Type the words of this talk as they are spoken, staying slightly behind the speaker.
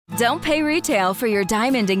Don't pay retail for your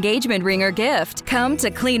diamond engagement ring or gift. Come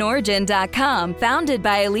to CleanOrigin.com. Founded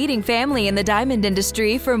by a leading family in the diamond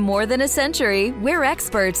industry for more than a century, we're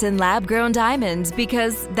experts in lab-grown diamonds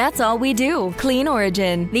because that's all we do. Clean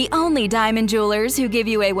Origin, the only diamond jewelers who give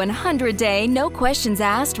you a 100-day, no questions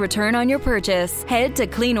asked return on your purchase. Head to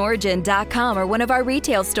CleanOrigin.com or one of our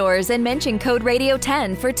retail stores and mention code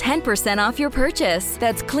Radio10 for 10% off your purchase.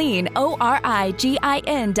 That's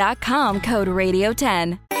CleanOrigin.com, code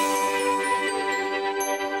Radio10.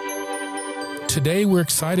 Today, we're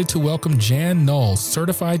excited to welcome Jan Knowles,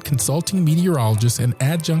 certified consulting meteorologist and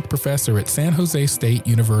adjunct professor at San Jose State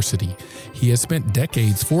University. He has spent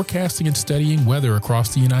decades forecasting and studying weather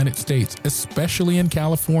across the United States, especially in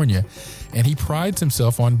California, and he prides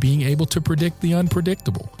himself on being able to predict the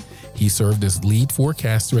unpredictable. He served as lead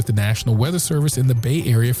forecaster at the National Weather Service in the Bay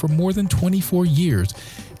Area for more than 24 years,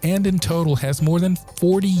 and in total has more than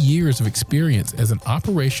 40 years of experience as an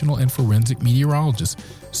operational and forensic meteorologist,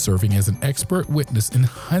 serving as an expert witness in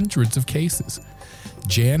hundreds of cases.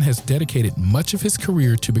 Jan has dedicated much of his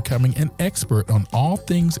career to becoming an expert on all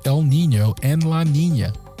things El Nino and La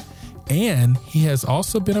Nina. And he has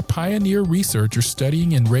also been a pioneer researcher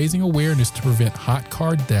studying and raising awareness to prevent hot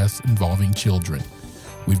car deaths involving children.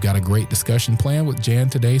 We've got a great discussion planned with Jan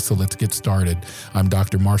today, so let's get started. I'm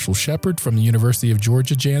Dr. Marshall Shepard from the University of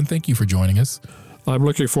Georgia. Jan, thank you for joining us. I'm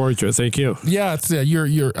looking forward to it. Thank you. Yeah, it's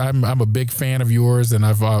I'm a big fan of yours, and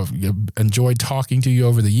I've enjoyed talking to you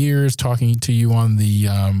over the years, talking to you on the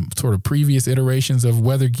sort of previous iterations of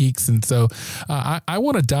Weather Geeks, and so I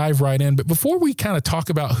want to dive right in. But before we kind of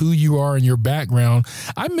talk about who you are and your background,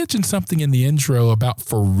 I mentioned something in the intro about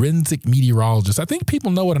forensic meteorologists. I think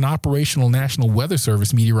people know what an operational National Weather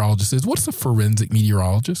Service meteorologist is. What's a forensic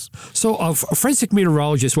meteorologist? So a forensic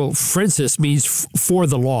meteorologist, well, forensic means for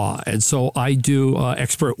the law, and so I do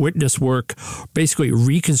expert witness work, basically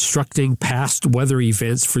reconstructing past weather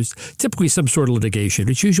events for typically some sort of litigation.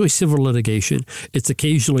 It's usually civil litigation. It's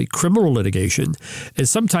occasionally criminal litigation. And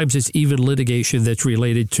sometimes it's even litigation that's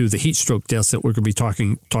related to the heat stroke deaths that we're going to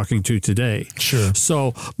be talking to today. Sure.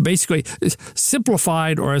 So basically,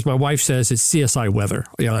 simplified, or as my wife says, it's CSI weather.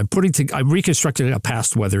 I'm reconstructing a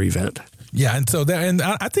past weather event. Yeah, and so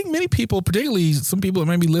I think many people, particularly some people that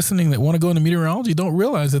may be listening that want to go into meteorology, don't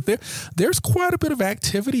realize that there's quite a bit of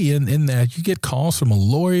activity in that. You get calls from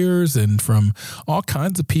lawyers and from all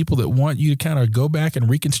kinds of people that want you to kind of go back and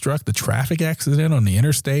reconstruct the traffic accident on the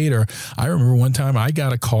interstate. Or I remember one time I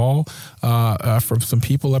got a call from some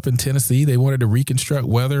people up in Tennessee. They wanted to reconstruct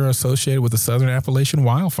weather associated with the Southern Appalachian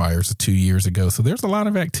wildfires 2 years ago. So there's a lot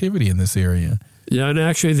of activity in this area. Yeah, and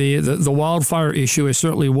actually the wildfire issue is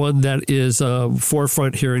certainly one that is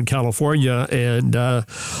forefront here in California, and I'm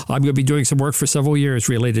going to be doing some work for several years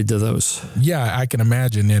related to those. Yeah, I can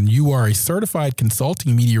imagine. And you are a certified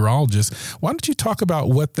consulting meteorologist. Why don't you talk about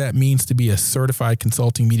what that means to be a certified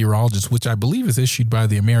consulting meteorologist, which I believe is issued by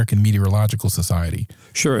the American Meteorological Society?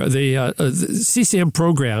 Sure. The CCM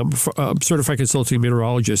program, for, Certified Consulting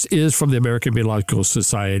Meteorologist, is from the American Meteorological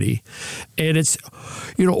Society. And it's,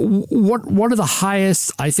 one of the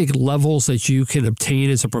highest, I think, levels that you can obtain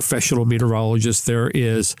as a professional meteorologist. There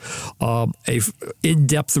is a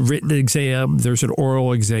in-depth written exam. There's an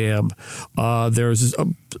oral exam. There's a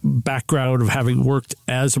background of having worked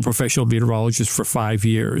as a professional meteorologist for 5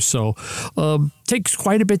 years. So takes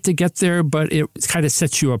quite a bit to get there, but it kind of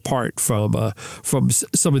sets you apart from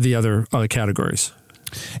some of the other categories.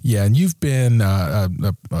 Yeah, and you've been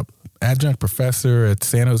adjunct professor at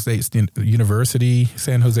San Jose State University,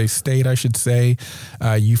 San Jose State, I should say.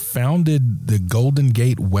 You founded the Golden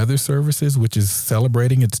Gate Weather Services, which is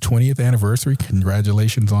celebrating its 20th anniversary.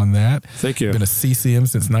 Congratulations on that. Thank you. Been a CCM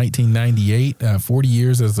since 1998, 40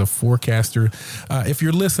 years as a forecaster. If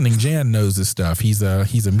you're listening, Jan knows this stuff. He's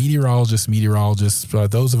a meteorologist.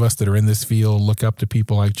 Those of us that are in this field look up to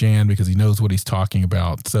people like Jan because he knows what he's talking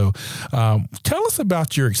about. So tell us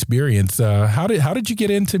about your experience. How did you get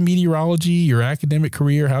into meteorology, your academic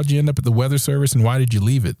career? How did you end up at the Weather Service, and why did you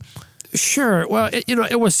leave it? Sure. Well,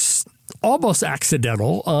 it was almost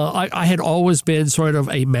accidental. I had always been sort of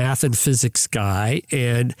a math and physics guy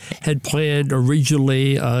and had planned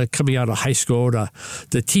originally coming out of high school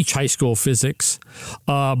to teach high school physics.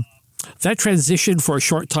 That transitioned for a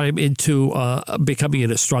short time into becoming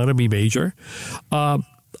an astronomy major.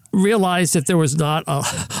 realized that there was not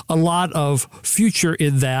a lot of future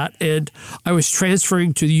in that. And I was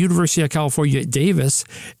transferring to the University of California at Davis,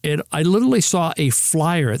 and I literally saw a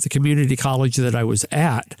flyer at the community college that I was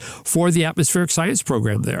at for the atmospheric science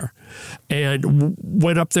program there. And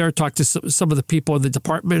went up there, talked to some of the people in the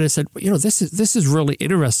department, and said, this is really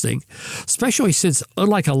interesting, especially since,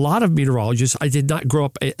 unlike a lot of meteorologists, I did not grow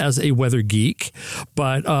up as a weather geek.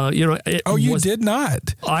 But you did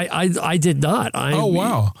not? I did not.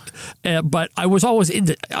 Wow! But I was always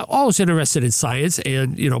interested in science,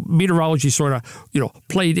 and meteorology sort of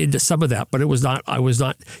played into some of that. But it was not. I was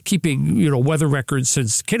not keeping weather records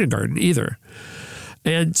since kindergarten either,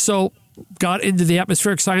 and so got into the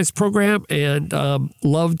atmospheric science program and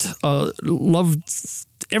loved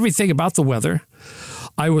everything about the weather.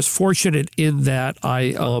 I was fortunate in that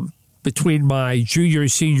I, between my junior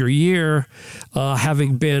and senior year,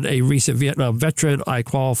 having been a recent Vietnam veteran, I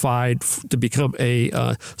qualified to become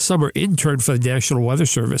a summer intern for the National Weather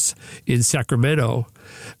Service in Sacramento.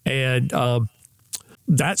 And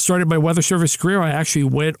that started my Weather Service career. I actually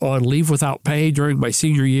went on leave without pay during my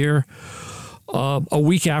senior year. A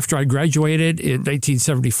week after I graduated in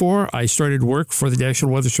 1974, I started work for the National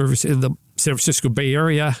Weather Service in the San Francisco Bay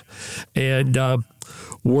Area, and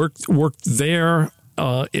worked there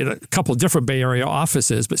in a couple of different Bay Area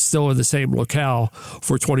offices, but still in the same locale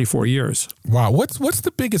for 24 years. Wow. What's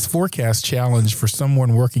the biggest forecast challenge for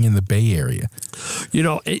someone working in the Bay Area?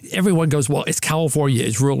 Everyone goes, well, it's California.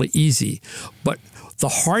 It's really easy. But the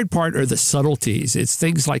hard part are the subtleties. It's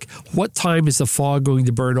things like, what time is the fog going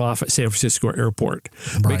to burn off at San Francisco Airport?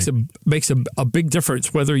 Right. Makes a big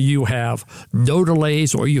difference whether you have no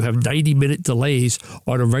delays or you have 90-minute delays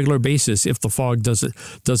on a regular basis if the fog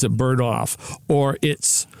doesn't burn off. Or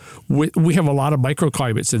we have a lot of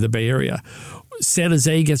microclimates in the Bay Area. San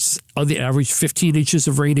Jose gets, on the average, 15 inches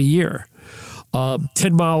of rain a year.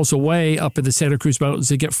 10 miles away up in the Santa Cruz Mountains,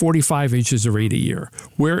 they get 45 inches of rain a year.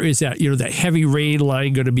 Where is that, that heavy rain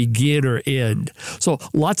line going to begin or end? So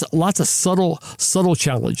lots of subtle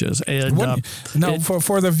challenges. And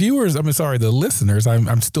for the viewers, the listeners,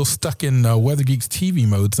 I'm still stuck in Weather Geeks TV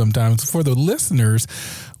mode sometimes. For the listeners,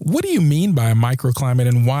 what do you mean by a microclimate,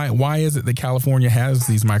 and why is it that California has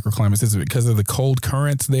these microclimates? Is it because of the cold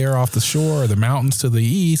currents there off the shore, or the mountains to the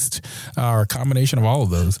east, or a combination of all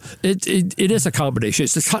of those? It is a combination.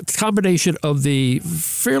 It's a combination of the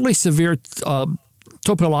fairly severe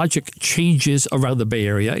topologic changes around the Bay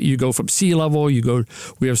Area. You go from sea level,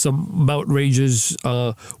 we have some mountain ranges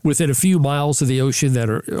within a few miles of the ocean that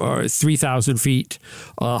are 3,000 feet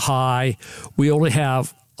high. We only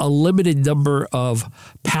have a limited number of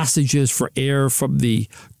passages for air from the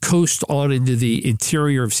coast on into the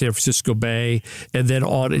interior of San Francisco Bay and then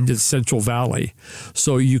on into the Central Valley.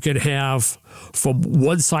 So you can have from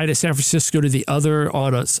one side of San Francisco to the other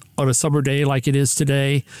on a summer day like it is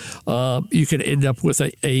today. You can end up with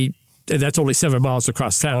and that's only 7 miles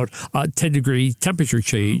across town, 10-degree temperature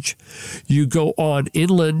change. You go on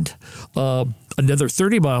inland another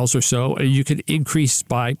 30 miles or so, and you can increase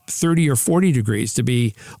by 30 or 40 degrees to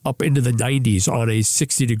be up into the 90s on a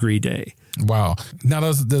 60-degree day. Wow. Now,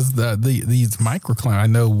 does these microclimates, I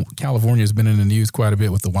know California has been in the news quite a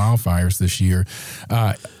bit with the wildfires this year.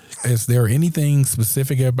 Is there anything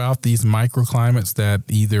specific about these microclimates that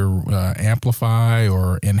either amplify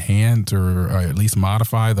or enhance or at least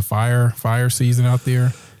modify the fire season out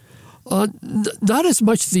there? Not as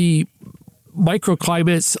much the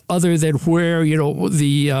microclimates, other than where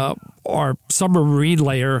our summer marine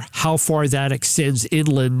layer, how far that extends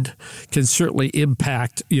inland, can certainly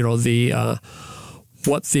impact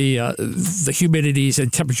what the humidities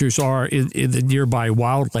and temperatures are in the nearby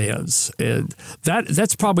wildlands. And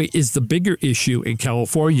that's probably is the bigger issue in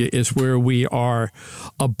California, is where we are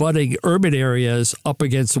abutting urban areas up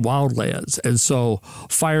against wildlands. And so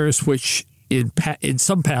fires which in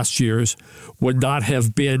some past years would not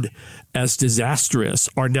have been as disastrous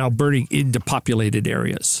are now burning into populated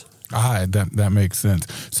areas. That makes sense.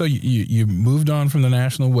 So you moved on from the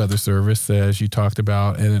National Weather Service, as you talked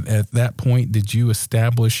about, and at that point, did you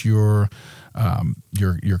establish your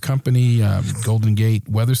company, Golden Gate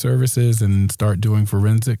Weather Services, and start doing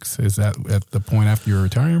forensics? Is that at the point after your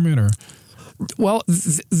retirement, or? Well,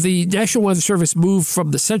 the National Weather Service moved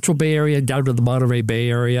from the Central Bay Area down to the Monterey Bay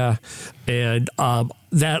Area, and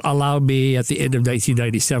that allowed me at the end of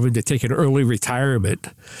 1997 to take an early retirement.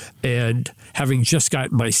 And having just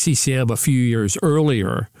gotten my CCM a few years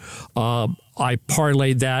earlier, I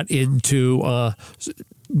parlayed that into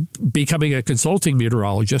becoming a consulting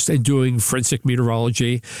meteorologist and doing forensic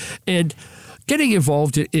meteorology. And getting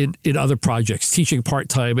involved in other projects, teaching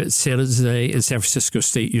part-time at San Jose and San Francisco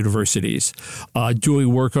State Universities,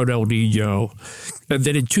 doing work on El Nino. And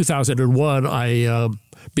then in 2001, I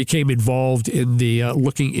became involved in the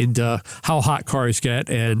looking into how hot cars get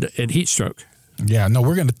and heat stroke. Yeah, no,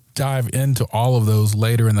 we're going to dive into all of those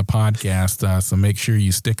later in the podcast, so make sure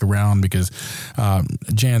you stick around because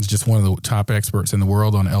Jan's just one of the top experts in the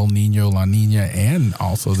world on El Nino, La Nina, and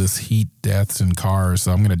also this heat deaths in cars.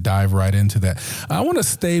 So I'm going to dive right into that. I want to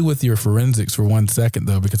stay with your forensics for 1 second,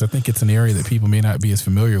 though, because I think it's an area that people may not be as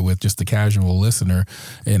familiar with, just the casual listener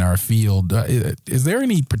in our field. Is there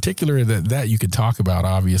any particular that you could talk about,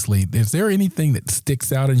 obviously? Is there anything that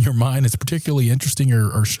sticks out in your mind as particularly interesting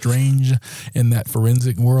or strange in that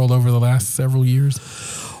forensic world over the last several years?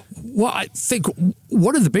 Well, I think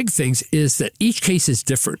one of the big things is that each case is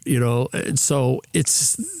different, and so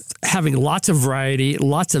it's having lots of variety,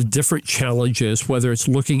 lots of different challenges, whether it's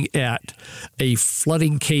looking at a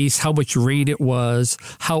flooding case, how much rain it was,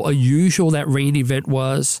 how unusual that rain event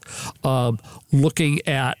was, looking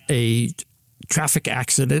at a traffic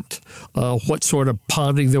accident, what sort of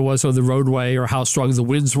ponding there was on the roadway, or how strong the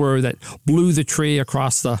winds were that blew the tree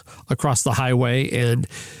across the highway and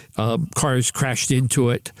cars crashed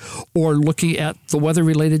into it, or looking at the weather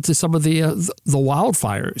related to some of the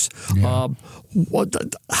wildfires. Yeah.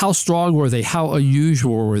 How strong were they? How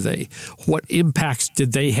unusual were they? What impacts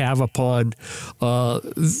did they have upon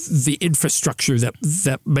the infrastructure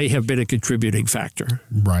that may have been a contributing factor?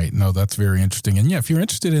 Right. No, that's very interesting. And yeah, if you're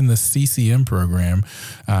interested in the CCM program,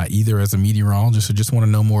 either as a meteorologist or just want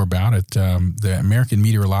to know more about it, the American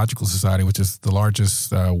Meteorological Society, which is the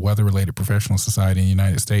largest weather-related professional society in the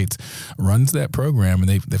United States, runs that program, and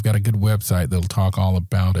they've got a good website that'll talk all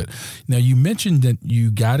about it. Now, you mentioned that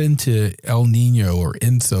you got into El Nino or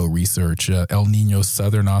ENSO research. El Nino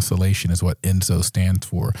Southern Oscillation is what ENSO stands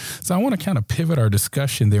for. So I want to kind of pivot our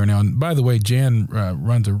discussion there now. And by the way, Jan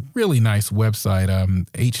runs a really nice website,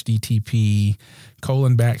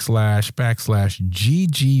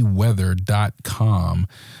 http://ggweather.com.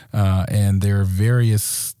 And there are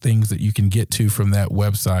various things that you can get to from that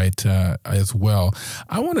website as well.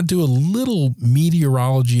 I want to do a little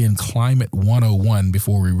meteorology and climate 101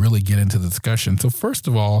 before we really get into the discussion. So first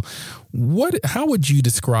of all, how would you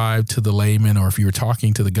describe to the layman, or if you were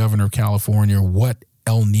talking to the governor of California, what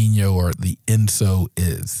El Nino or the ENSO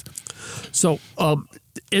is? So,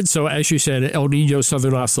 ENSO, as you said, El Nino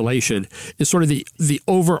Southern Oscillation, is sort of the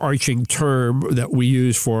overarching term that we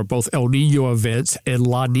use for both El Nino events and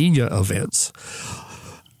La Nina events.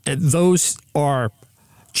 And those are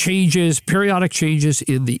periodic changes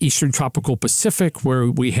in the eastern tropical Pacific, where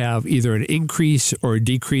we have either an increase or a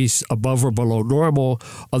decrease above or below normal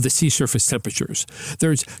of the sea surface temperatures.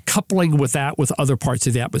 There's coupling with that with other parts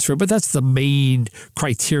of the atmosphere, but that's the main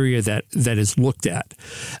criteria that is looked at.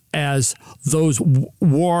 As those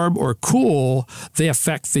warm or cool, they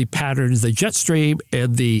affect the patterns, the jet stream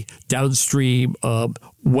and the downstream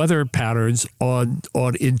weather patterns on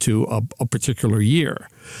into a particular year.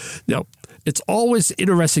 Now, it's always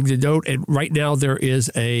interesting to note, and right now there is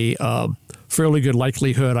a fairly good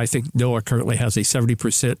likelihood. I think NOAA currently has a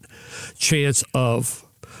 70% chance of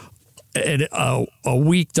a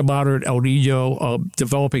weak to moderate El Nino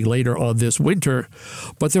developing later on this winter.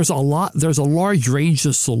 But there's a large range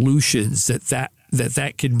of solutions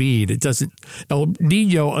that can mean. It doesn't El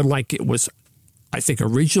Nino, unlike it was, I think,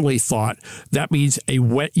 originally thought, that means a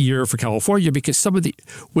wet year for California, because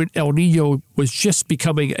when El Nino was just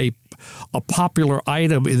becoming a popular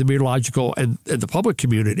item in the meteorological and the public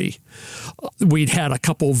community, we'd had a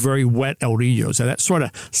couple very wet El Ninos, and that sort of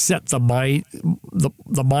set the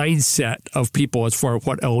mindset of people as far as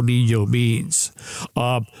what El Nino means.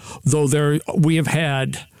 Though we have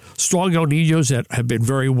had strong El Ninos that have been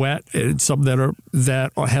very wet, and some that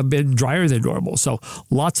have been drier than normal. So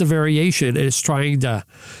lots of variation, and it's trying to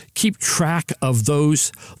keep track of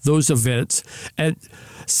those events and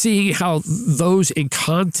seeing how those in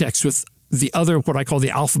context with the other, what I call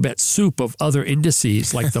the alphabet soup of other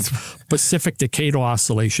indices, like the Pacific Decadal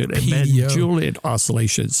Oscillation and Mid-Julian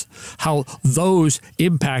oscillations, how those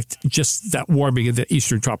impact just that warming in the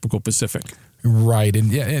eastern tropical Pacific. Right.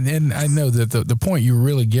 And I know that the point you're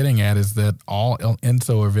really getting at is that all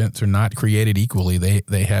ENSO events are not created equally.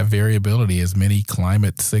 They have variability, as many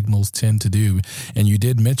climate signals tend to do. And you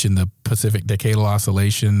did mention the Pacific Decadal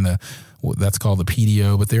Oscillation, That's called the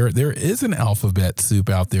PDO. But there is an alphabet soup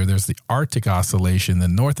out there. There's the Arctic Oscillation, the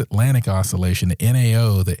North Atlantic Oscillation, the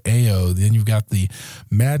NAO, the AO. Then you've got the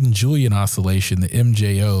Madden-Julian Oscillation, the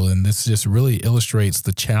MJO. And this just really illustrates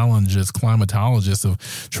the challenge as climatologists of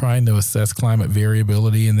trying to assess climate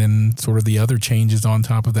variability and then sort of the other changes on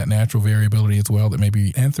top of that natural variability as well that may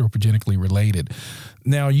be anthropogenically related.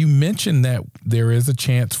 Now, you mentioned that there is a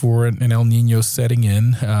chance for an El Nino setting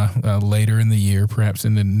in later in the year, perhaps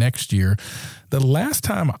in the next year. The last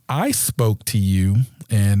time I spoke to you,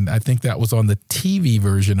 and I think that was on the TV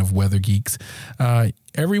version of Weather Geeks,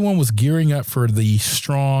 everyone was gearing up for the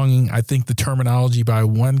strong, I think the terminology by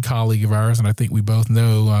one colleague of ours, and I think we both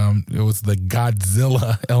know it was the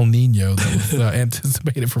Godzilla El Nino that was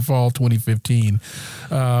anticipated for fall 2015.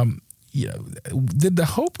 Did the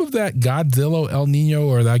hope of that Godzilla El Nino,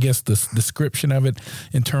 or I guess the description of it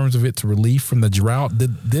in terms of its relief from the drought,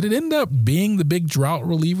 did it end up being the big drought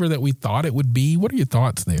reliever that we thought it would be? What are your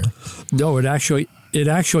thoughts there? No, it actually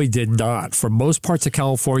did not. For most parts of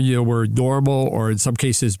California, we're normal, or in some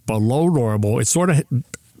cases below normal. It's sort of,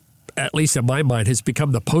 at least in my mind, has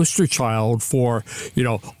become the poster child for,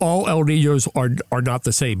 all El Niños are not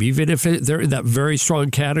the same. Even if they're in that very strong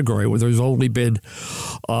category where there's only been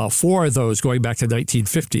 4 of those going back to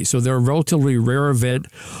 1950. So they're a relatively rare event,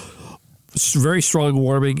 very strong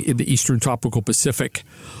warming in the eastern tropical Pacific.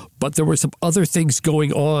 But there were some other things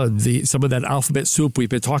going on, some of that alphabet soup we've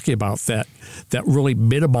been talking about that really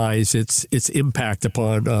minimize its impact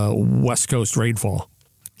upon West Coast rainfall.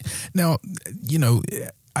 Now,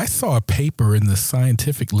 I saw a paper in the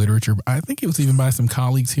scientific literature, I think it was even by some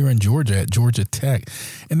colleagues here in Georgia at Georgia Tech,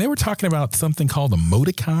 and they were talking about something called a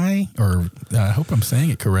Modikai, or I hope I'm saying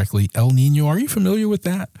it correctly, El Nino. Are you familiar with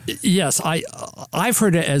that? Yes, I've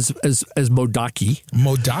heard it as Modaki.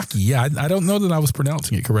 Modaki, yeah. I don't know that I was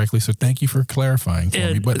pronouncing it correctly, so thank you for clarifying for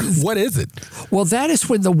me. But what is it? Well, that is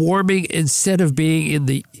when the warming, instead of being in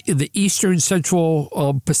the eastern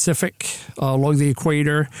central Pacific along the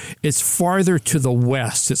equator, it's farther to the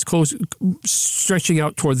west. It's close, stretching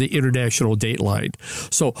out toward the international date line.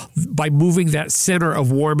 So by moving that center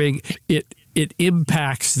of warming, it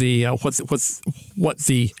impacts the what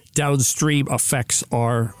the downstream effects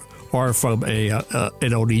are from an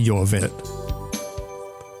El Nino event.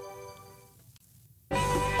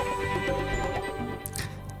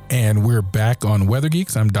 And we're back on Weather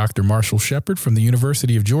Geeks. I'm Dr. Marshall Shepard from the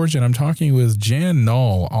University of Georgia, and I'm talking with Jan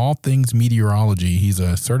Knoll, all things meteorology. He's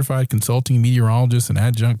a certified consulting meteorologist and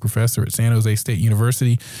adjunct professor at San Jose State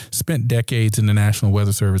University, spent decades in the National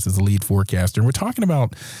Weather Service as a lead forecaster. And we're talking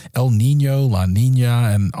about El Nino, La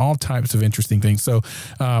Nina, and all types of interesting things. So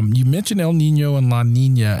you mentioned El Nino and La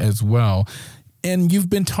Nina as well. And you've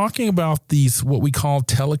been talking about these, what we call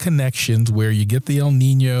teleconnections, where you get the El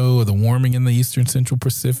Nino or the warming in the eastern central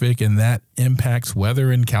Pacific, and that impacts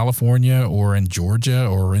weather in California or in Georgia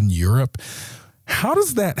or in Europe. How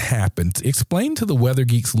does that happen? Explain to the Weather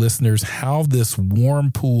Geeks listeners how this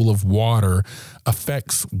warm pool of water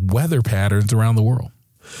affects weather patterns around the world.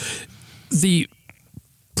 The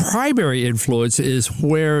primary influence is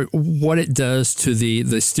what it does to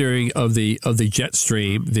the steering of the jet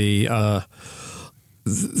stream, the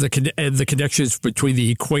connections between the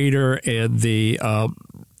equator and the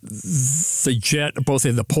jet, both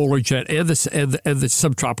in the polar jet and the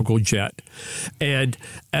subtropical jet. And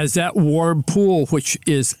as that warm pool, which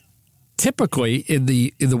is typically in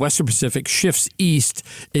the Western Pacific, shifts east,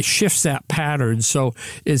 it shifts that pattern. So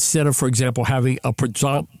instead of, for example, having a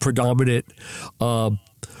predominant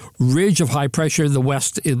ridge of high pressure in the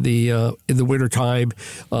west in the wintertime,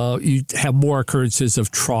 you have more occurrences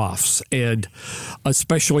of troughs, and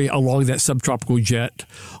especially along that subtropical jet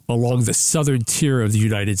along the southern tier of the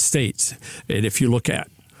United States. And if you look at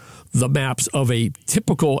the maps of a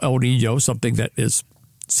typical El Nino, something that is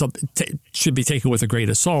should be taken with a grain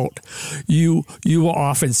of salt, you will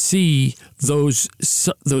often see those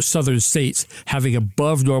southern states having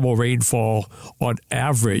above normal rainfall on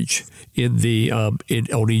average in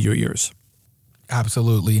El Nino years.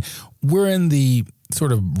 Absolutely. We're in the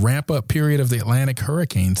sort of ramp-up period of the Atlantic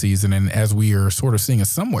hurricane season, and as we are sort of seeing a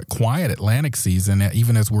somewhat quiet Atlantic season,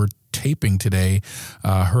 even as we're taping today,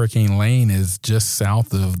 Hurricane Lane is just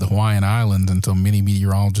south of the Hawaiian Islands, and so many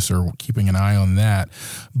meteorologists are keeping an eye on that.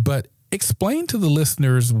 But Explain to the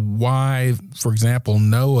listeners why, for example,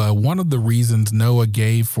 NOAA, one of the reasons NOAA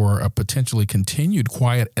gave for a potentially continued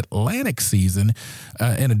quiet Atlantic season,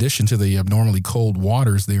 in addition to the abnormally cold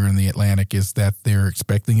waters there in the Atlantic, is that they're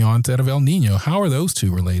expecting the onset of El Nino. How are those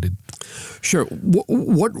two related? Sure.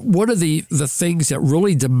 One of the things that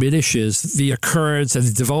really diminishes the occurrence and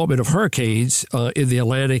the development of hurricanes in the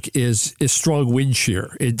Atlantic is strong wind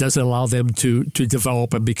shear. It doesn't allow them to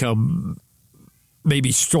develop and become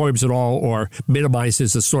maybe storms at all, or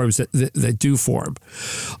minimizes the storms that do form.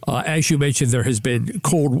 As you mentioned, there has been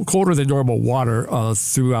colder than normal water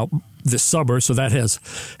throughout this summer, so that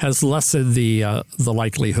has lessened the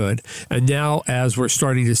likelihood. And now, as we're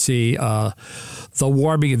starting to see the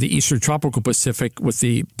warming in the eastern tropical Pacific with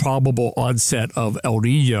the probable onset of El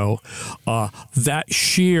Nino, that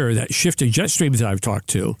shift in jet streams that I've talked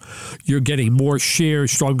to, you're getting more shear,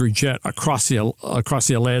 stronger jet across the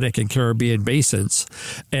Atlantic and Caribbean basins,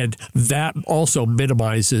 and that also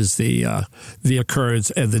minimizes the occurrence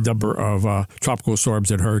and the number of tropical storms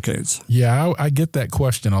and hurricanes. Yeah, I get that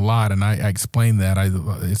question a lot, and I explain that.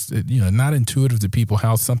 It's not intuitive to people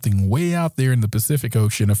how something way out there in the Pacific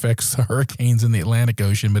Ocean affects hurricanes in the Atlantic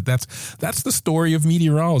Ocean, but that's the story of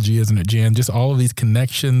meteorology, isn't it, Jan? Just all of these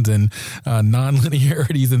connections and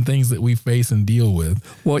non-linearities and things that we face and deal with.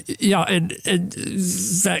 Well, yeah, and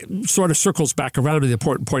that sort of circles back around to the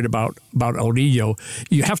important point about El Nino.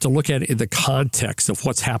 You have to look at it in the context of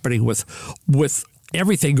what's happening with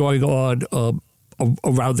everything going on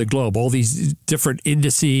around the globe, all these different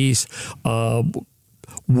indices,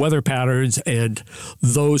 weather patterns, and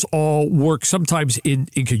those all work sometimes in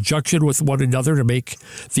conjunction with one another to make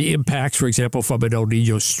the impacts, for example, from an El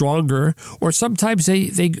Nino stronger, or sometimes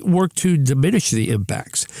they work to diminish the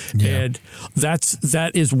impacts. Yeah. And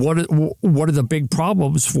that is one of the big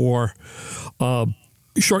problems for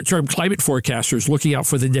short-term climate forecasters looking out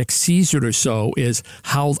for the next season or so, is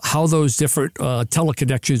how those different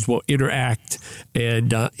teleconnections will interact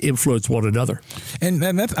and influence one another. And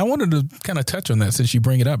that's, I wanted to kind of touch on that since you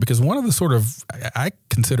bring it up, because one of the sort of, I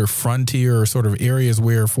consider frontier or sort of areas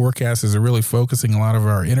where forecasters are really focusing a lot of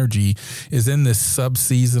our energy is in this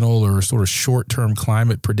sub-seasonal or sort of short-term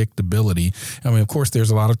climate predictability. I mean, of course, there's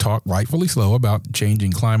a lot of talk, rightfully so, about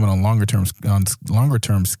changing climate on longer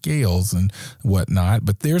term scales and whatnot.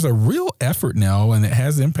 But there's a real effort now, and it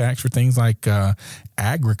has impacts for things like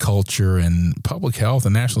agriculture and public health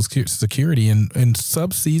and national security and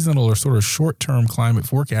sub-seasonal or sort of short-term climate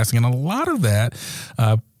forecasting. And a lot of that,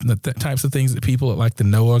 the types of things that people like the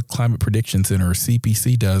NOAA Climate Prediction Center, or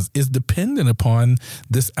CPC, does, is dependent upon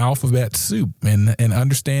this alphabet soup and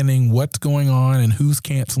understanding what's going on and who's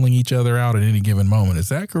canceling each other out at any given moment. Is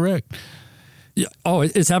that correct? Yeah. Oh,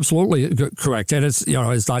 it's absolutely correct, and it's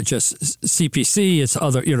not just CPC;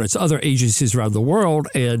 it's other agencies around the world,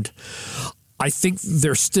 and I think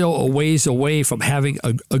they're still a ways away from having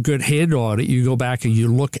a good handle on it. You go back and you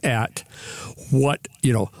look at what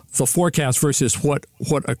the forecast versus what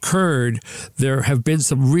occurred. There have been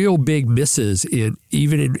some real big misses in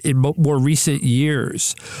more recent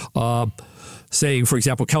years. Saying, for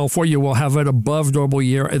example, California will have an above normal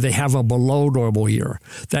year and they have a below normal year.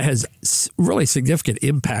 That has really significant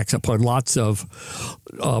impacts upon lots of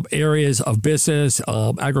areas of business,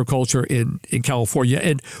 agriculture in California,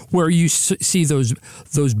 and where you see those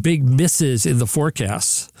big misses in the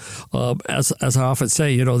forecasts. As I often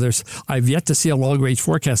say, I've yet to see a long range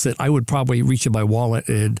forecast that I would probably reach in my wallet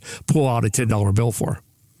and pull out a $10 bill for.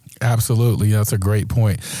 Absolutely. That's a great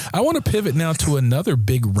point. I want to pivot now to another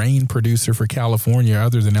big rain producer for California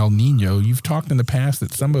other than El Nino. You've talked in the past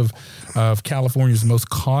that some of California's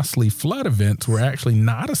most costly flood events were actually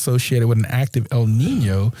not associated with an active El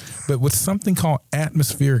Nino, but with something called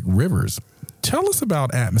atmospheric rivers. Tell us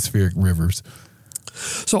about atmospheric rivers.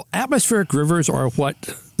 So atmospheric rivers are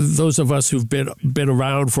what those of us who've been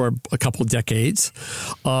around for a couple of decades,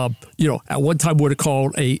 at one time would have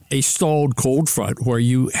called a stalled cold front, where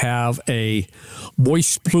you have a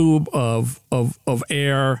moist plume of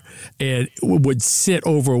air and would sit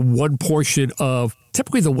over one portion of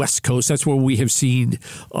typically the West Coast. That's where we have seen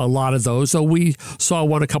a lot of those. So we saw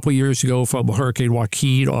one a couple of years ago from Hurricane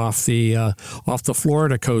Joaquin off the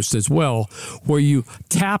Florida coast as well, where you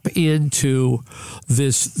tap into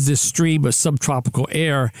this stream of subtropical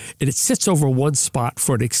air and it sits over one spot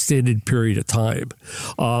for an extended period of time.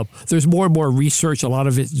 There's more and more research, a lot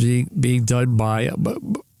of it being done by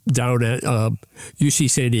down at UC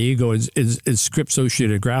San Diego in Scripps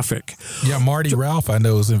Oceanographic. Yeah, Marty Ralph, I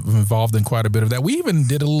know, is involved in quite a bit of that. We even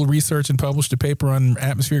did a little research and published a paper on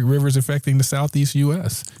atmospheric rivers affecting the southeast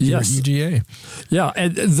U.S. Yes. At UGA. Yeah,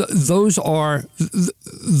 and those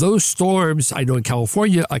storms, I know in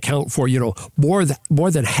California, account for, more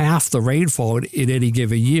than half the rainfall in any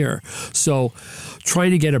given year. So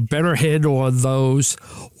trying to get a better handle on those,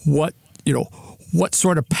 what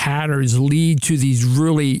sort of patterns lead to these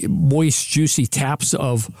really moist, juicy taps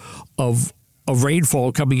of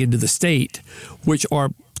rainfall coming into the state, which are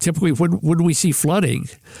typically when we see flooding.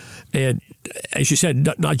 And as you said,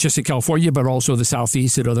 not just in California, but also the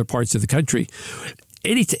Southeast and other parts of the country.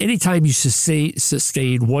 Anytime you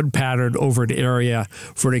sustain one pattern over an area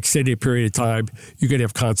for an extended period of time, you're going to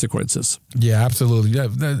have consequences. Yeah, absolutely. I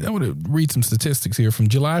want to read some statistics here. From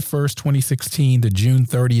July 1st, 2016 to June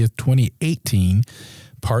 30th, 2018,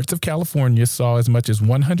 parts of California saw as much as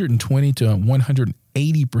 120 to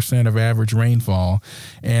 180% of average rainfall,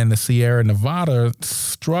 and the Sierra Nevada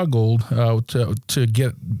struggled to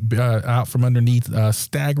get out from underneath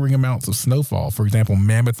staggering amounts of snowfall. For example,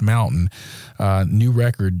 Mammoth Mountain, new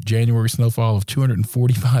record, January snowfall of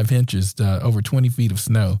 245 inches, over 20 feet of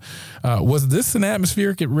snow. Was this an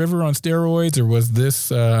atmospheric river on steroids, or was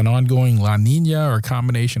this an ongoing La Nina, or a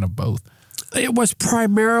combination of both? It was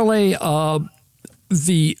primarily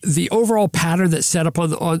the overall pattern that set up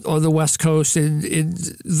on the West Coast in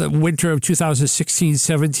the winter of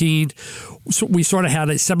 2016-17. So we sort of had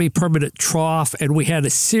a semi-permanent trough, and we had a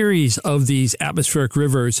series of these atmospheric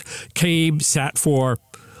rivers sat for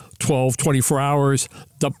 12, 24 hours,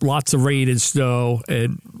 dumped lots of rain and snow,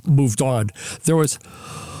 and moved on. There was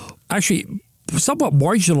actually somewhat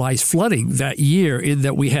marginalized flooding that year in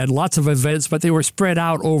that we had lots of events, but they were spread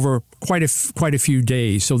out over quite a few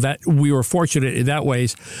days. So that we were fortunate in that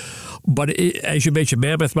ways. But as you mentioned,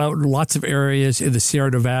 Mammoth Mountain, lots of areas in the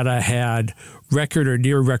Sierra Nevada had record or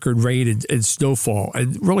near record rain and snowfall.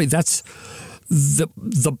 And really that's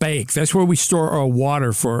the bank. That's where we store our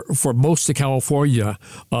water for most of California,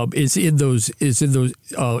 is in those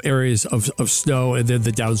areas of snow and then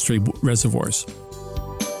the downstream reservoirs.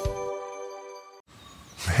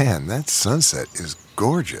 Man, that sunset is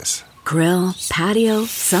gorgeous. Grill, patio,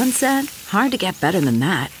 sunset. Hard to get better than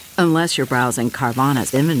that. Unless you're browsing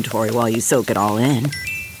Carvana's inventory while you soak it all in.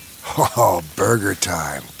 Oh, burger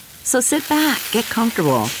time. So sit back, get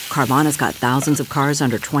comfortable. Carvana's got thousands of cars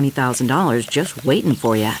under $20,000 just waiting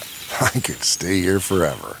for you. I could stay here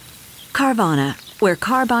forever. Carvana, where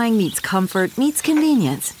car buying meets comfort meets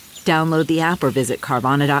convenience. Download the app or visit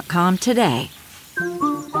Carvana.com today.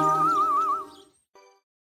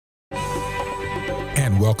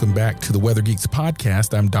 Welcome back to the Weather Geeks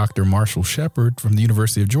podcast. I'm Dr. Marshall Shepard from the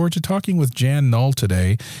University of Georgia, talking with Jan Null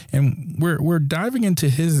today, and we're diving into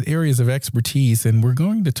his areas of expertise, and we're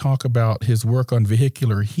going to talk about his work on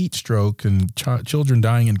vehicular heat stroke and children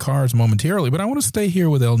dying in cars momentarily. But I want to stay here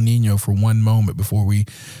with El Nino for one moment before we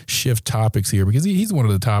shift topics here, because he's one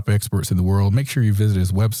of the top experts in the world. Make sure you visit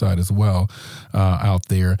his website as well out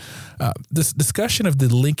there. This discussion of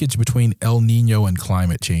the linkage between El Nino and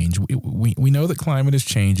climate change. We know that climate is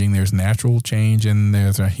changing. There's natural change, and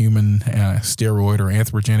there's a human steroid or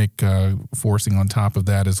anthropogenic forcing on top of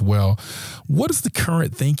that as well. What is the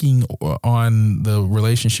current thinking on the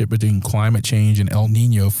relationship between climate change and El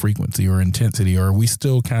Nino frequency or intensity? Or are we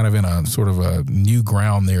still kind of in a sort of a new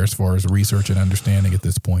ground there as far as research and understanding at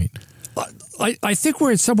this point? I think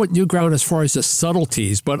we're in somewhat new ground as far as the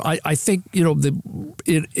subtleties, but I think,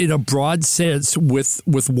 in a broad sense,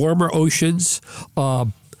 with warmer oceans,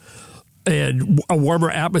 and a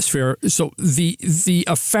warmer atmosphere, so the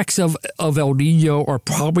effects of El Nino are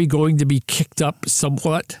probably going to be kicked up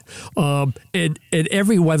somewhat. And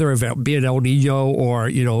every weather event, be it El Nino or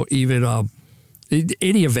even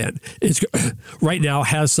any event, right now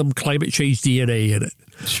has some climate change DNA in it.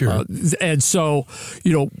 Sure. And so,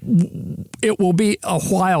 it will be a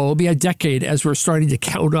while, it'll be a decade as we're starting to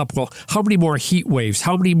count up, well, how many more heat waves,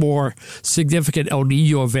 how many more significant El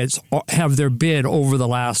Nino events have there been over the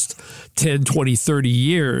last 10, 20, 30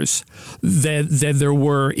 years than there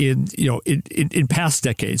were in past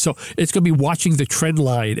decades. So it's going to be watching the trend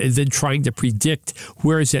line and then trying to predict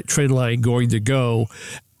where is that trend line going to go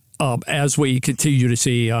as we continue to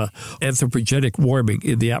see anthropogenic warming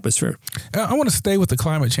in the atmosphere. I want to stay with the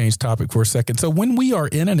climate change topic for a second. So when we are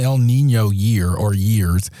in an El Nino year or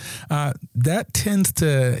years, that tends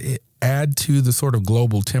to add to the sort of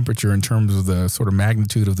global temperature in terms of the sort of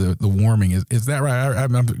magnitude of the warming. Is that right?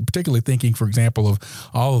 I'm particularly thinking, for example, of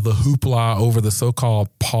all of the hoopla over the so-called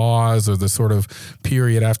pause or the sort of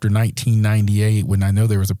period after 1998, when I know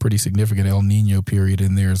there was a pretty significant El Nino period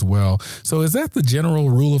in there as well. So is that the general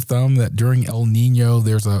rule of thumb, that during El Nino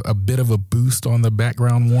there's a bit of a boost on the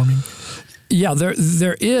background warming? Yeah,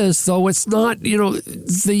 there is, though it's not.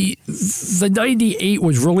 The 98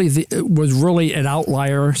 was really an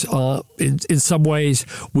outlier in some ways.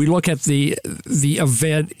 We look at the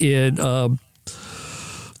event in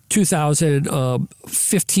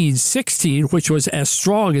 2015-16, which was as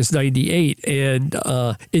strong as 98, and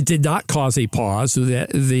it did not cause a pause.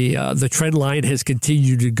 The trend line has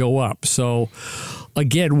continued to go up. So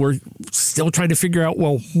again, we're still trying to figure out,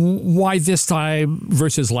 well, why this time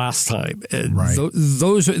versus last time, and right.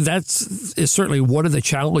 That's certainly one of the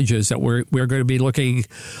challenges that we're going to be looking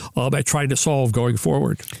at trying to solve going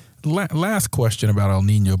forward. Last question about El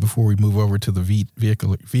Nino before we move over to the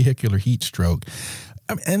vehicular heat stroke.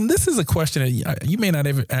 And this is a question that you may not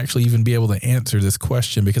actually even be able to answer this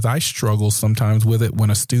question, because I struggle sometimes with it when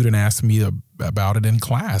a student asks me about it in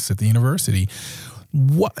class at the university.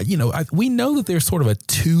 We know that there's sort of a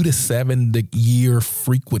 2 to 7 year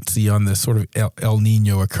frequency on this sort of El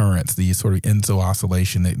Nino occurrence, the sort of ENSO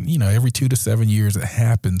oscillation that, every 2 to 7 years it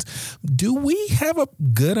happens. Do we have a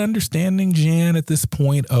good understanding, Jan, at this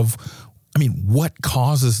point of what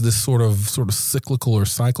causes this sort of cyclical or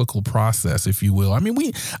cyclical process, if you will? I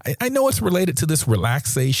know it's related to this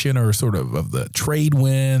relaxation or sort of the trade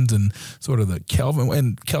winds and sort of the Kelvin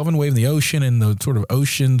wave in the ocean and the sort of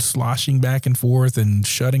ocean sloshing back and forth and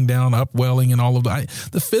shutting down, upwelling, and all of that.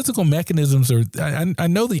 The physical mechanisms are, I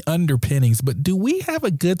know the underpinnings, but do we have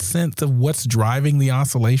a good sense of what's driving the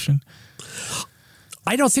oscillation?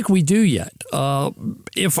 I don't think we do yet. I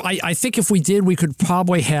think if we did, we could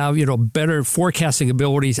probably have better forecasting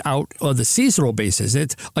abilities out on the seasonal basis.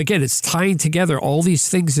 It's tying together all these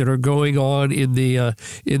things that are going on in the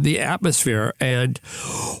atmosphere. And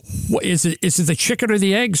is it the chicken or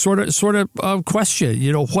the egg sort of question?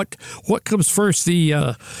 What comes first?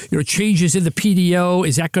 The changes in the PDO,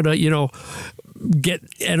 is that going to get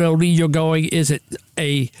an El Nino going? Is it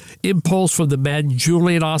a impulse from the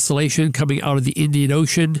Madden-Julian oscillation coming out of the Indian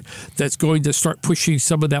Ocean that's going to start pushing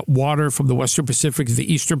some of that water from the Western Pacific to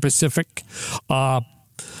the Eastern Pacific?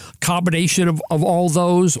 Combination of all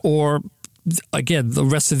those, or again, the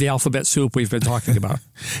rest of the alphabet soup we've been talking about?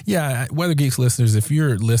 Yeah, Weather Geeks listeners, if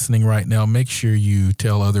you're listening right now, make sure you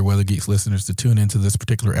tell other Weather Geeks listeners to tune into this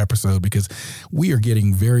particular episode, because we are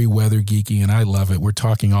getting very weather geeky, and I love it. We're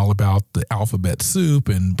talking all about the alphabet soup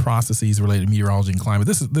and processes related to meteorology and climate.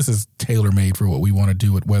 This is tailor-made for what we want to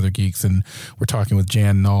do at Weather Geeks, and we're talking with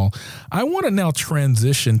Jan Knoll. I want to now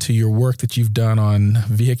transition to your work that you've done on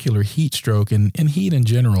vehicular heat stroke and heat in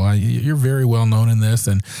general. You're very well known in this,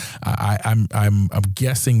 and I'm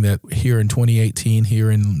guessing that here in 2018,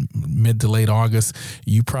 here in mid to late August,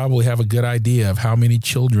 you probably have a good idea of how many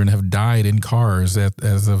children have died in cars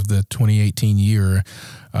as of the 2018 year.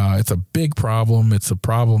 It's a big problem. It's a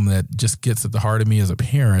problem that just gets at the heart of me as a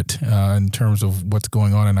parent in terms of what's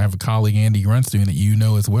going on. And I have a colleague, Andy Grunstein, that you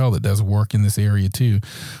know as well, that does work in this area too.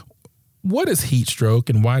 What is heat stroke,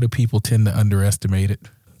 and why do people tend to underestimate it?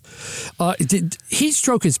 Heat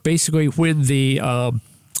stroke is basically when the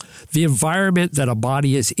environment that a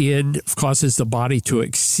body is in causes the body to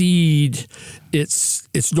exceed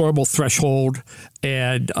its normal threshold,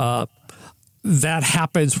 and that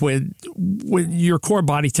happens when your core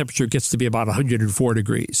body temperature gets to be about 104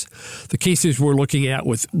 degrees. The cases we're looking at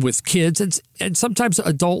with kids and sometimes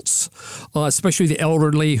adults, especially the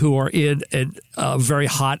elderly who are in a very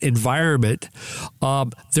hot environment,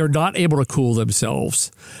 they're not able to cool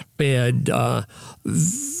themselves, and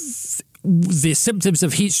the symptoms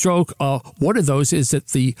of heat stroke, one of those is that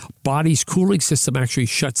the body's cooling system actually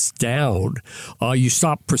shuts down. You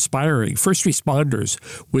stop perspiring. First responders,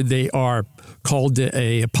 when they are called to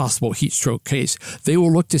a possible heat stroke case, they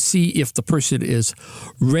will look to see if the person is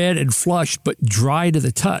red and flushed but dry to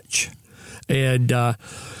the touch. And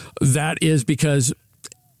that is because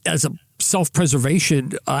as a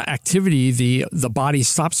self-preservation activity, the body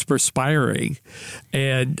stops perspiring,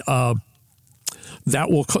 and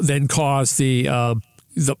that will then cause the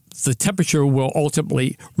temperature will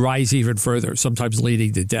ultimately rise even further, sometimes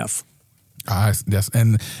leading to death. Yes,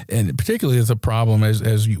 and particularly as a problem,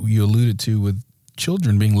 as you alluded to with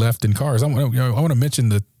children being left in cars. I want to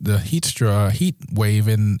mention the heat wave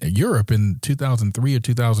in Europe in 2003 or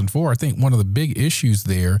 2004. I think one of the big issues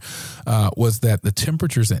there was that the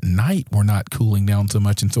temperatures at night were not cooling down so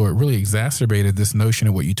much, and so it really exacerbated this notion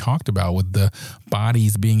of what you talked about with the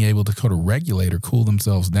bodies being able to sort of regulate or cool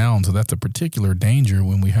themselves down. So that's a particular danger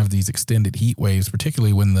when we have these extended heat waves,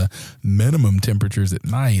 particularly when the minimum temperatures at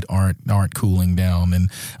night aren't cooling down.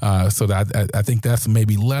 And so that I think that's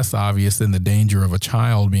maybe less obvious than the danger of a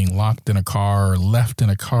child being locked in a car or left in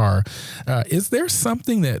a car. Is there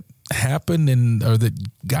something that happened or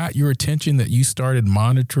that got your attention that you started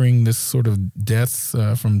monitoring this sort of deaths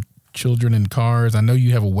from children in cars? I know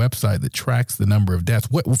you have a website that tracks the number of deaths.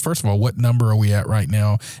 First of all, what number are we at right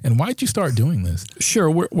now? And why did you start doing this? Sure.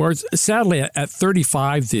 We're sadly at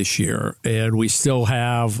 35 this year, and we still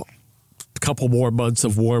have a couple more months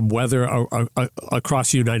of warm weather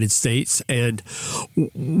across the United States. And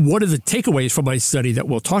one of the takeaways from my study that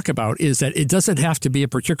we'll talk about is that it doesn't have to be a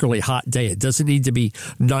particularly hot day. It doesn't need to be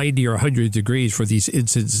 90 or 100 degrees for these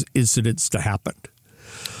incidents to happen.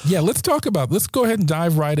 Yeah, let's go ahead and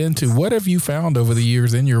dive right into what have you found over the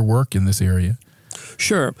years in your work in this area?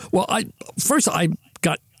 Sure. Well, I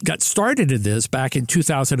got started in this back in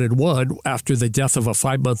 2001 after the death of a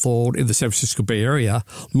 5-month-old in the San Francisco Bay Area.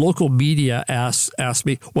 Local media asked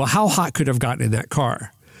me, well, how hot could have gotten in that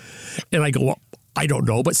car? And I go, well, I don't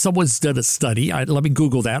know, but someone's done a study. Let me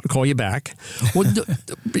Google that and call you back. Well,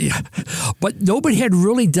 but nobody had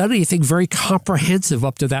really done anything very comprehensive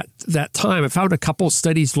up to that time. I found a couple of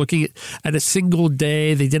studies looking at a single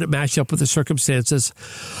day. They didn't match up with the circumstances.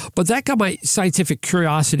 But that got my scientific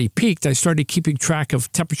curiosity piqued. I started keeping track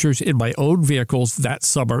of temperatures in my own vehicles that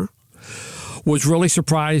summer. Was really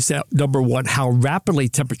surprised at, number one, how rapidly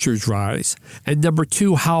temperatures rise, and number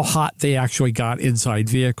two, how hot they actually got inside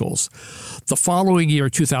vehicles. The following year,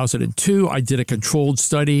 2002, I did a controlled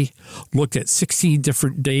study, looked at 16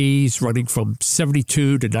 different days running from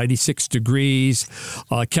 72 to 96 degrees,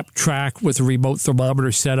 kept track with a remote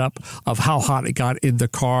thermometer setup of how hot it got in the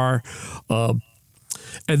car,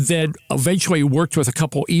 and then eventually worked with a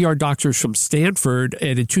couple ER doctors from Stanford.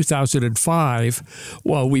 And in 2005,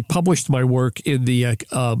 we published my work in the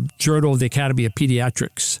Journal of the Academy of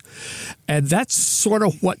Pediatrics. And that's sort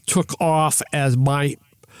of what took off as my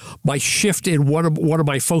shift in one of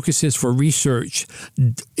my focuses for research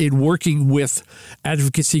in working with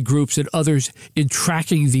advocacy groups and others in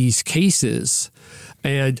tracking these cases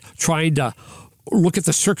and trying to look at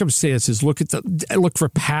the circumstances, look for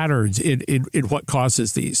patterns in what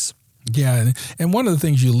causes these. Yeah, and one of the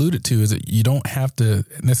things you alluded to is that you don't have to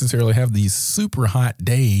necessarily have these super hot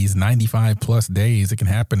days, 95 plus days. It can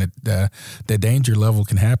happen at the danger level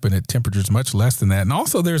can happen at temperatures much less than that. And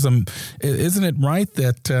also, isn't it right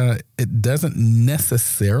that it doesn't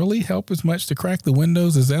necessarily help as much to crack the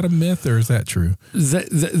windows? Is that a myth or is that true?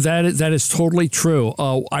 That is totally true.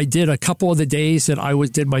 I did a couple of the days that I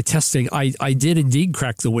did my testing. I did indeed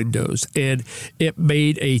crack the windows, and it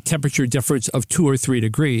made a temperature difference of 2 or 3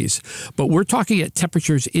 degrees. But we're talking at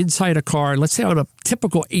temperatures inside a car, let's say on a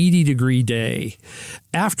typical 80-degree day.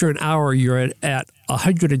 After an hour, you're at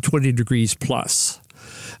 120 degrees plus.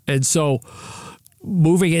 And so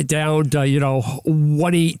moving it down to,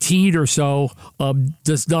 118 or so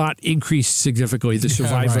does not increase significantly the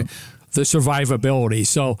survivability.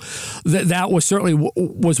 So that was certainly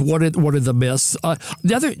one of the myths.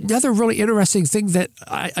 Another really interesting thing that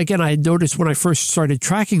I had noticed when I first started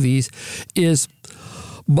tracking these is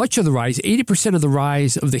much of the rise, 80% of the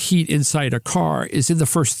rise of the heat inside a car is in the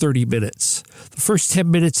first 30 minutes. The first 10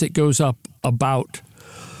 minutes, it goes up about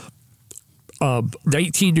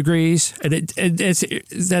 19 degrees, and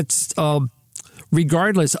that's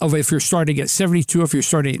regardless of if you're starting at 72 or if you're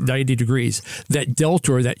starting at 90 degrees. That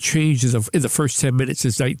delta or that change in the first 10 minutes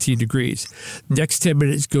is 19 degrees. Next 10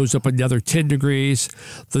 minutes goes up another 10 degrees.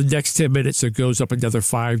 The next 10 minutes, it goes up another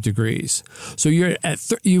 5 degrees. So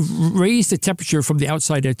you've raised the temperature from the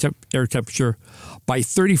outside air temperature by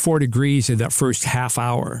 34 degrees in that first half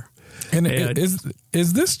hour. And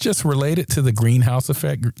is this just related to the greenhouse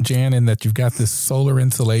effect, Jan, in that you've got this solar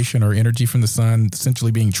insulation or energy from the sun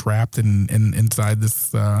essentially being trapped inside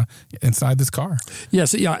this car?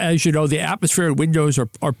 Yes, yeah. As you know, the atmosphere and windows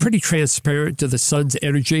are pretty transparent to the sun's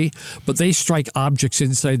energy, but they strike objects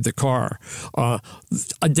inside the car.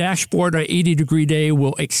 A dashboard on an 80-degree day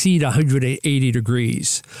will exceed 180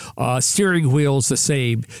 degrees. Steering wheel's the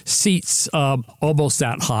same. Seats almost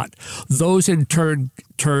that hot. Those in turn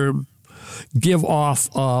give off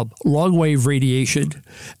long-wave radiation,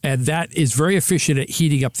 and that is very efficient at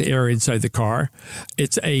heating up the air inside the car.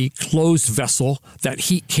 It's a closed vessel. That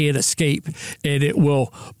heat can't escape, and it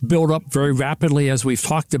will build up very rapidly, as we've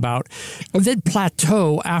talked about, and then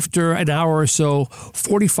plateau after an hour or so,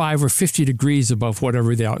 45 or 50 degrees above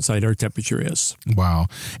whatever the outside air temperature is. Wow.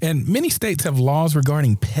 And many states have laws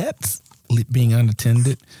regarding pets being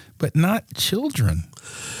unattended, but not children.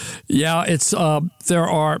 Yeah, it's there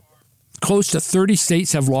are close to 30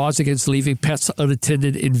 states have laws against leaving pets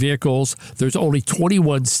unattended in vehicles. There's only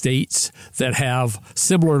 21 states that have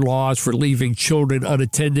similar laws for leaving children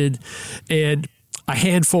unattended, and a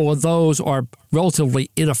handful of those are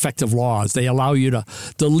relatively ineffective laws. They allow you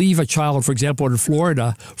to leave a child, for example, in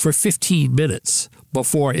Florida, for 15 minutes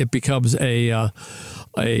before it becomes a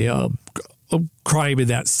crime in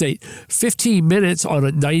that state. 15 minutes on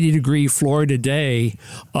a 90-degree Florida day,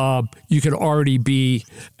 you can already be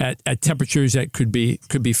at temperatures that could be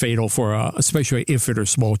fatal for especially an infant or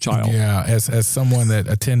small child. Yeah, as someone that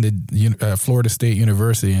attended Florida State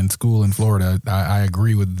University and school in Florida, I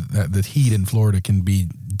agree with that. The heat in Florida can be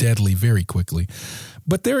deadly very quickly.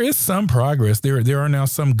 But there is some progress. There are now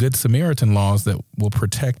some Good Samaritan laws that will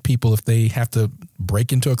protect people if they have to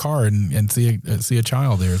break into a car and see a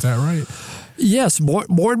child there. Is that right? Yes, more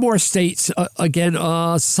and more states,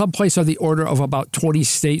 someplace on the order of about 20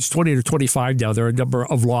 states, 20 to 25 now, there are a number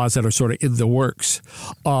of laws that are sort of in the works,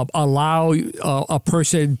 allow a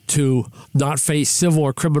person to not face civil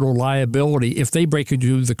or criminal liability if they break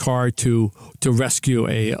into the car to rescue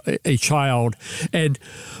a child. And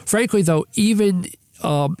frankly, though, even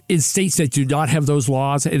in states that do not have those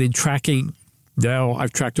laws, and in tracking, now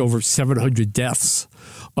I've tracked over 700 deaths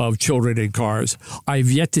of children in cars. I've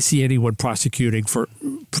yet to see anyone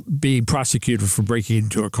being prosecuted for breaking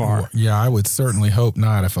into a car. Yeah, I would certainly hope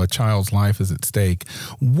not if a child's life is at stake.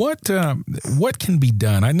 What can be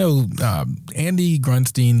done? I know Andy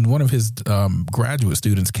Grunstein, one of his graduate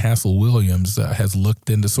students, Castle Williams, has looked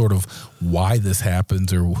into sort of why this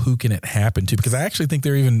happens or who can it happen to, because I actually think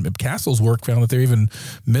Castle's work found that there are even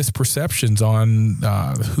misperceptions on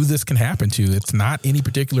who this can happen to. It's not any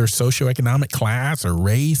particular socioeconomic class or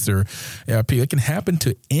race, or it can happen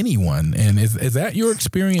to anyone. And is that your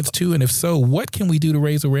experience too? And if so, what can we do to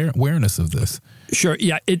raise awareness of this? Sure.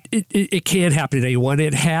 Yeah, it can happen to anyone.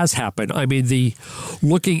 It has happened. I mean,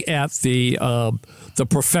 looking at the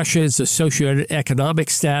professions, the socioeconomic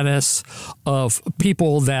status of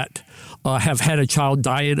people that have had a child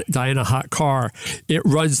die in a hot car, it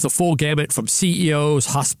runs the full gamut from CEOs,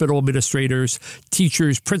 hospital administrators,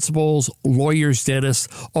 teachers, principals, lawyers, dentists,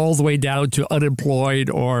 all the way down to unemployed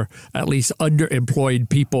or at least underemployed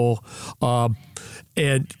people.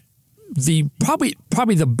 And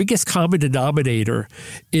probably the biggest common denominator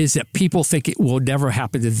is that people think it will never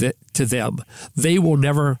happen to them. They will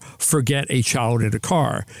never forget a child in a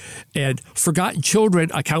car. And forgotten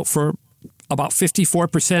children account for about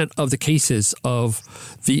 54% of the cases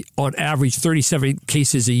on average, 37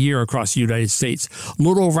 cases a year across the United States. A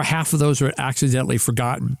little over half of those are accidentally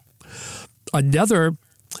forgotten. Another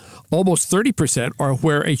almost 30% are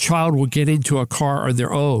where a child will get into a car on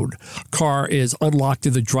their own. Car is unlocked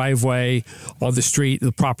in the driveway, on the street,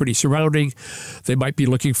 the property surrounding. They might be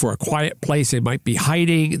looking for a quiet place. They might be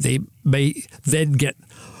hiding. They may then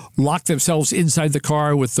lock themselves inside the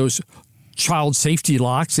car with those child safety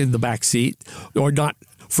locks in the back seat, or not,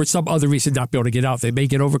 for some other reason, not be able to get out. They may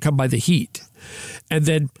get overcome by the heat. And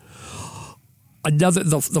then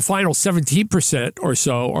the final 17% or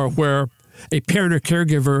so are where a parent or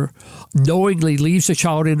caregiver knowingly leaves a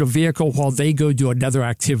child in a vehicle while they go do another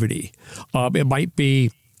activity. It might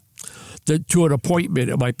be to an appointment.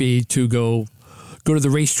 It might be to go to the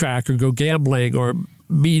racetrack or go gambling or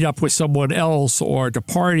meet up with someone else or to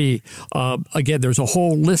party. Again, there's a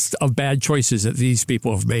whole list of bad choices that these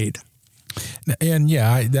people have made. And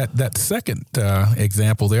yeah, that second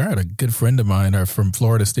example there, I had a good friend of mine from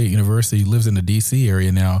Florida State University, lives in the D.C.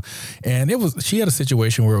 area now, and she had a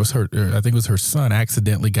situation where I think it was her son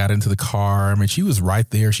accidentally got into the car. I mean, she was right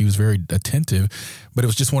there. She was very attentive, but it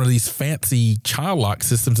was just one of these fancy child lock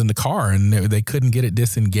systems in the car, and they couldn't get it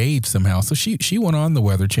disengaged somehow. So she went on the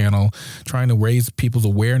Weather Channel trying to raise people's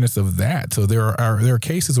awareness of that. So there are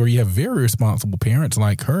cases where you have very responsible parents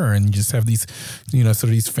like her, and you just have these, sort of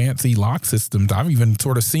these fancy lock systems. I've even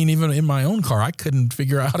sort of seen, even in my own car, I couldn't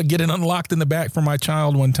figure out how to get it unlocked in the back for my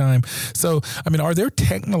child one time. So, I mean, are there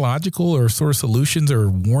technological or sort of solutions or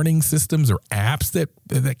warning systems or apps that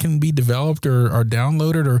that can be developed or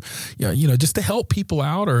downloaded, or just to help people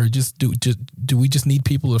out, or do we just need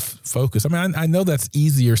people to focus? I mean, I know that's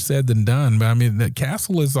easier said than done, but I mean, that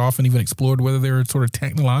CASEL has often even explored whether there are sort of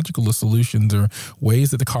technological solutions or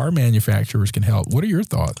ways that the car manufacturers can help. What are your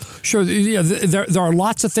thoughts? Sure. Yeah, there are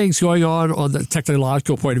lots of things going on the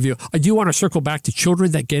technological point of view. I do want to circle back to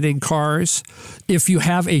children that get in cars. If you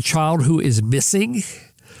have a child who is missing,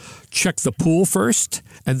 check the pool first,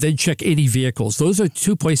 and then check any vehicles. Those are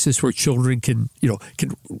two places where children can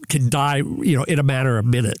die, in a matter of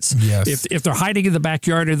minutes. Yes. If they're hiding in the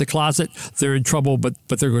backyard or in the closet, they're in trouble, but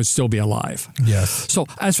they're going to still be alive. Yes. So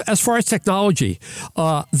as far as technology,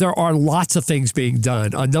 there are lots of things being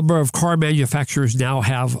done. A number of car manufacturers now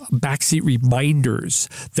have backseat reminders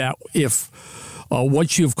that if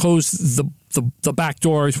once you've closed the back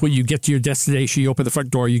doors, when you get to your destination, you open the front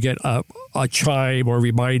door, you get a chime or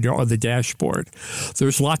reminder on the dashboard.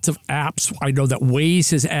 There's lots of apps. I know that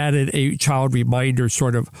Waze has added a child reminder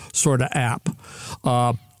sort of app.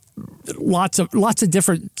 Lots of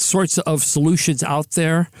different sorts of solutions out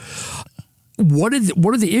there. One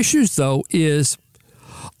of the issues, though, is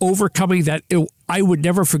overcoming that I would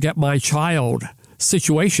never forget my child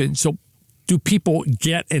situation. So do people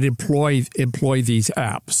get and employ these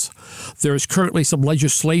apps? There's currently some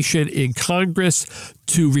legislation in Congress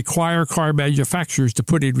to require car manufacturers to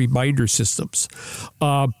put in reminder systems.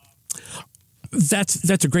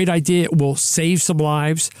 That's a great idea. It will save some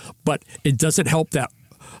lives, but it doesn't help that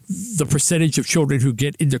the percentage of children who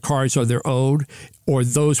get into cars on their own, or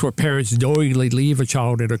those where parents knowingly leave a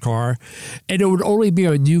child in a car, and it would only be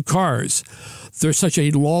on new cars. There's such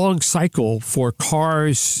a long cycle for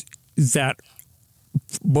cars that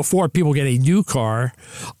before people get a new car.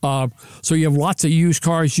 So you have lots of used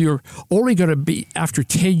cars. You're only going to be, after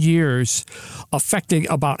 10 years, affecting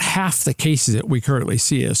about half the cases that we currently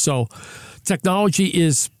see. So technology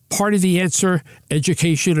is part of the answer.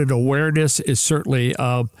 Education and awareness is certainly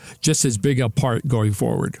just as big a part going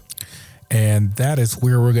forward. And that is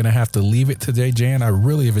where we're going to have to leave it today, Jan. I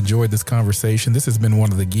really have enjoyed this conversation. This has been one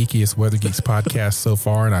of the geekiest Weather Geeks podcasts so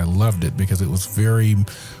far, and I loved it because it was very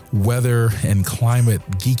weather and climate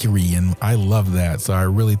geekery, and I love that. So I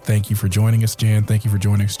really thank you for joining us, Jan. Thank you for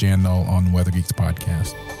joining us, Jan Knoll, on Weather Geeks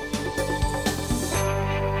podcast.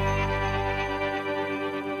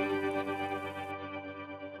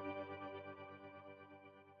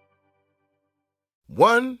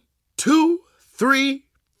 One, two, three,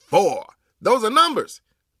 4. Those are numbers,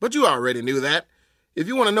 but you already knew that. If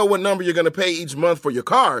you want to know what number you're going to pay each month for your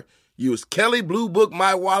car, use Kelley Blue Book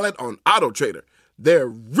My Wallet on AutoTrader. They're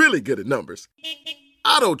really good at numbers.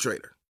 AutoTrader.